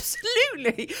 Yeah,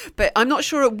 absolutely. But I'm not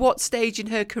sure at what stage in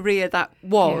her career that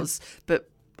was, but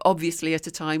obviously at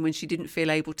a time when she didn't feel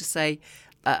able to say,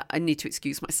 I need to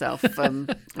excuse myself. I'm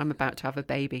about to have a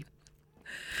baby.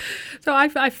 So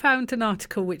I found an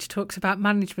article which talks about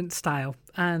management style.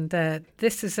 And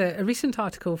this is a recent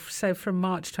article, so from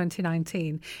March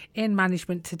 2019 in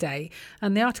Management Today.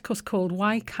 And the article's called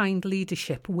Why Kind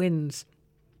Leadership Wins.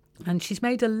 And she's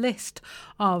made a list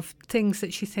of things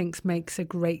that she thinks makes a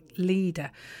great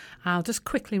leader. I'll just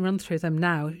quickly run through them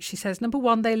now. She says, number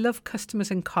 1, they love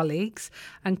customers and colleagues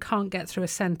and can't get through a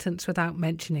sentence without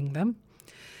mentioning them.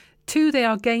 2, they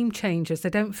are game changers. They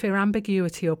don't fear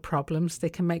ambiguity or problems. They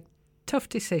can make tough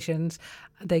decisions.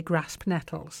 They grasp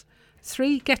nettles.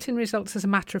 3, getting results as a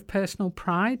matter of personal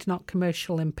pride, not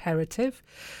commercial imperative.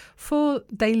 4,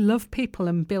 they love people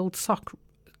and build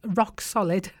rock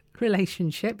solid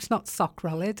relationships, not sock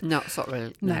rolled. Not sock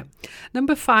rolled. No.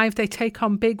 Number 5, they take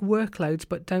on big workloads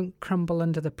but don't crumble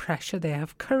under the pressure. They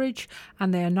have courage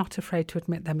and they are not afraid to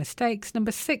admit their mistakes.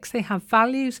 Number 6, they have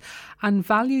values and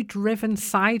value-driven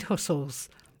side hustles.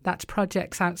 That's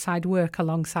projects outside work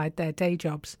alongside their day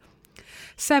jobs.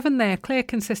 7, they are clear,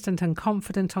 consistent and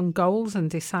confident on goals and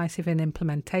decisive in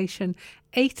implementation.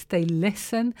 8, they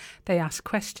listen, they ask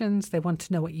questions, they want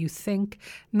to know what you think.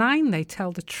 9, they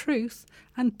tell the truth.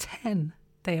 And 10,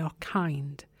 they are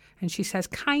kind. And she says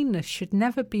kindness should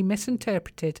never be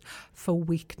misinterpreted for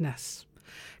weakness.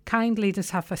 Kind leaders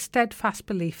have a steadfast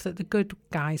belief that the good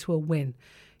guys will win.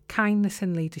 Kindness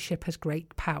in leadership has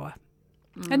great power.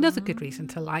 Another good reason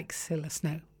to like Cilla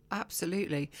Snow.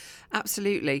 Absolutely.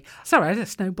 Absolutely. Sorry, I had a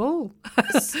snowball.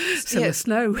 Cilla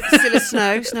Snow. Cilla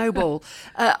Snow, snowball.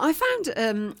 I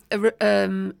found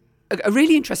a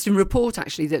really interesting report,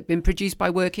 actually, that's been produced by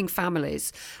Working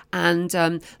Families.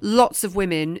 And lots of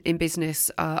women in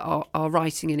business are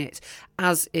writing in it,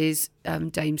 as is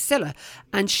Dame Cilla.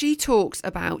 And she talks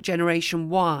about Generation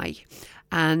Y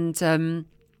and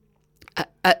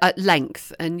at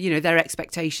length and, you know, their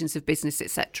expectations of business,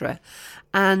 etc.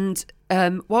 And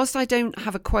whilst I don't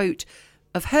have a quote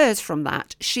of hers from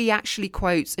that, she actually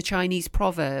quotes a Chinese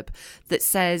proverb that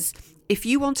says, if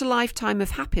you want a lifetime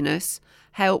of happiness,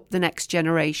 help the next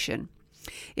generation.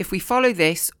 If we follow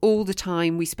this, all the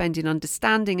time we spend in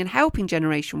understanding and helping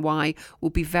Generation Y will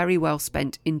be very well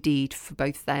spent indeed for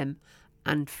both them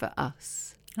and for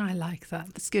us. I like that.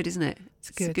 It's good, isn't it?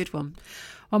 It's a good one.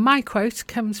 Well, my quote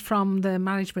comes from the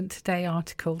Management Today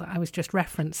article that I was just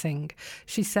referencing.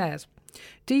 She says,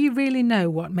 do you really know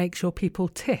what makes your people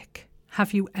tick?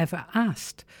 Have you ever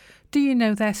asked? Do you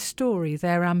know their story,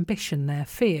 their ambition, their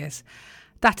fears?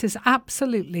 That is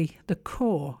absolutely the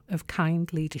core of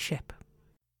kind leadership.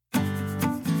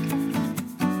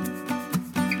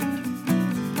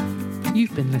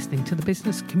 You've been listening to The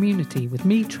Business Community with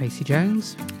me, Tracy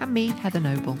Jones. And me, Heather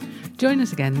Noble. Join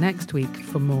us again next week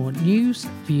for more news,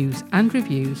 views and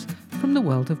reviews from the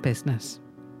world of business.